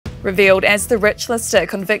Revealed as the rich lister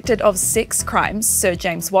convicted of sex crimes, Sir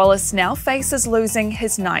James Wallace now faces losing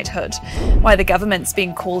his knighthood. Why the government's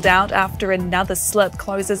being called out after another slip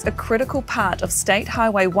closes a critical part of State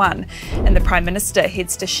Highway 1, and the Prime Minister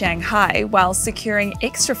heads to Shanghai while securing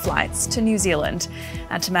extra flights to New Zealand.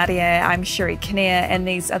 Te Maria, I'm Sherry Kinnear, and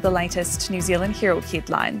these are the latest New Zealand Herald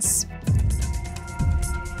headlines.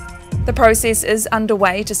 The process is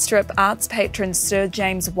underway to strip arts patron Sir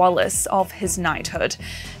James Wallace of his knighthood.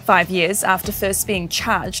 5 years after first being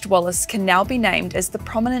charged, Wallace can now be named as the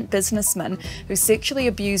prominent businessman who sexually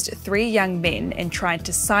abused 3 young men and tried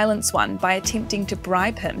to silence one by attempting to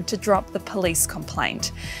bribe him to drop the police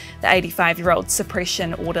complaint. The 85-year-old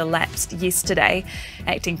suppression order lapsed yesterday.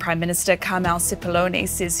 Acting Prime Minister Carmel Sepuloni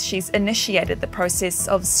says she's initiated the process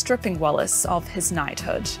of stripping Wallace of his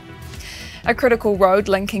knighthood. A critical road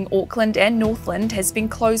linking Auckland and Northland has been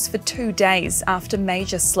closed for 2 days after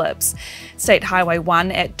major slips. State Highway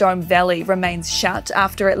 1 at Dome Valley remains shut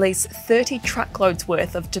after at least 30 truckloads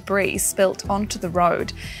worth of debris spilt onto the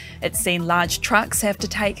road. It's seen large trucks have to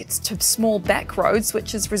take it to small back roads,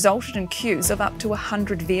 which has resulted in queues of up to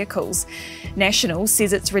 100 vehicles. National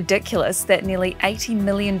says it's ridiculous that nearly $80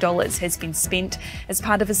 million has been spent as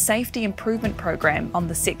part of a safety improvement program on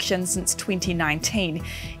the section since 2019,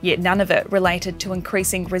 yet none of it related to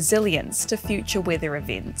increasing resilience to future weather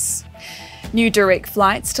events. New direct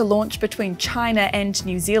flights to launch between China and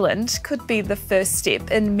New Zealand could be the first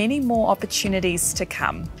step in many more opportunities to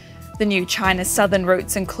come. The new China Southern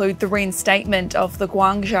routes include the reinstatement of the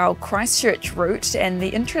Guangzhou-Christchurch route and the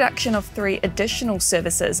introduction of 3 additional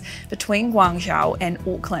services between Guangzhou and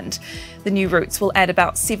Auckland. The new routes will add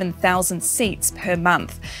about 7,000 seats per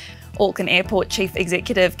month. Auckland Airport Chief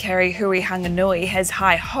Executive Carrie Hui-Hanganui has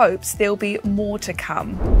high hopes there'll be more to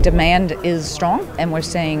come. Demand is strong and we're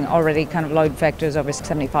seeing already kind of load factors over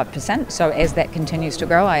 75%. So as that continues to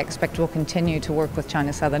grow, I expect we'll continue to work with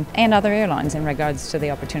China Southern and other airlines in regards to the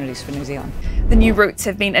opportunities for New Zealand. The new routes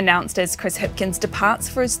have been announced as Chris Hipkins departs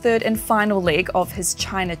for his 3rd and final leg of his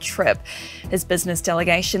China trip. His business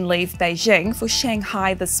delegation leave Beijing for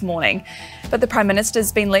Shanghai this morning. But the Prime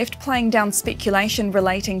Minister's been left playing down speculation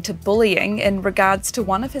relating to bullying in regards to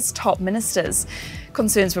one of his top ministers.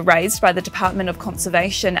 Concerns were raised by the Department of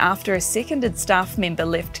Conservation after a seconded staff member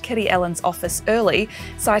left Kitty Allen's office early,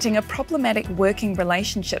 citing a problematic working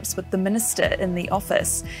relationships with the minister in the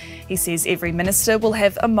office. He says every minister will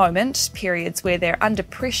have a moment, periods where they're under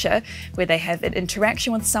pressure, where they have an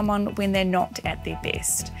interaction with someone when they're not at their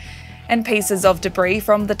best. And pieces of debris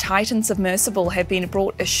from the Titan submersible have been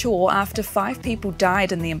brought ashore after 5 people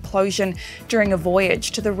died in the implosion during a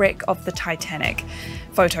voyage to the wreck of the Titanic.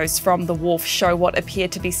 Photos from the wharf show what appear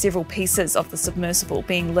to be several pieces of the submersible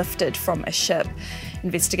being lifted from a ship.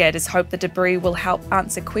 Investigators hope the debris will help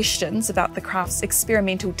answer questions about the craft's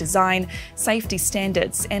experimental design, safety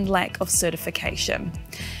standards, and lack of certification.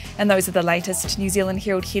 And those are the latest New Zealand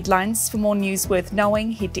Herald headlines. For more news worth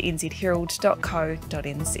knowing, head to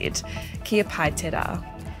nzherald.co.nz. Kia pai te rā.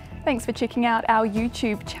 Thanks for checking out our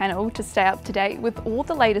YouTube channel. To stay up to date with all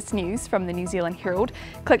the latest news from the New Zealand Herald,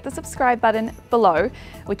 click the subscribe button below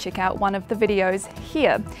or check out one of the videos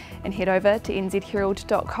here. And head over to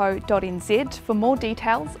nzherald.co.nz for more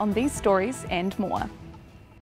details on these stories and more.